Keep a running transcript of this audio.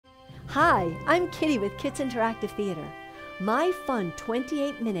Hi, I'm Kitty with Kids Interactive Theater. My fun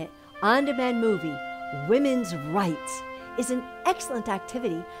 28-minute on-demand movie, Women's Rights, is an excellent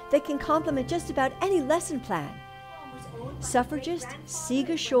activity that can complement just about any lesson plan. Suffragist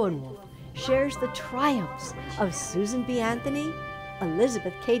Siga Schoenwolf shares the triumphs of Susan B. Anthony,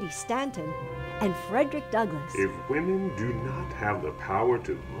 Elizabeth Cady Stanton, and Frederick Douglass. If women do not have the power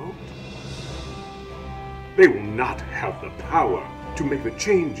to vote, they will not have the power to make the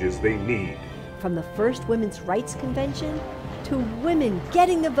changes they need. From the first Women's Rights Convention to women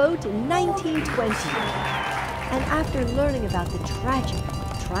getting the vote in 1920. And after learning about the tragic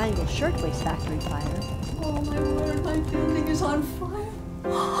Triangle Shirtwaist Factory fire, oh my word, my building is on fire.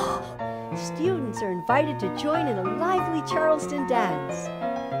 Students are invited to join in a lively Charleston dance.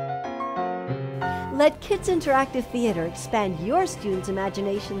 Let Kids Interactive Theater expand your students'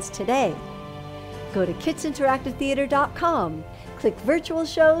 imaginations today. Go to kidsinteractivetheater.com, click virtual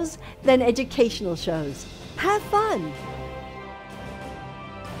shows, then educational shows. Have fun!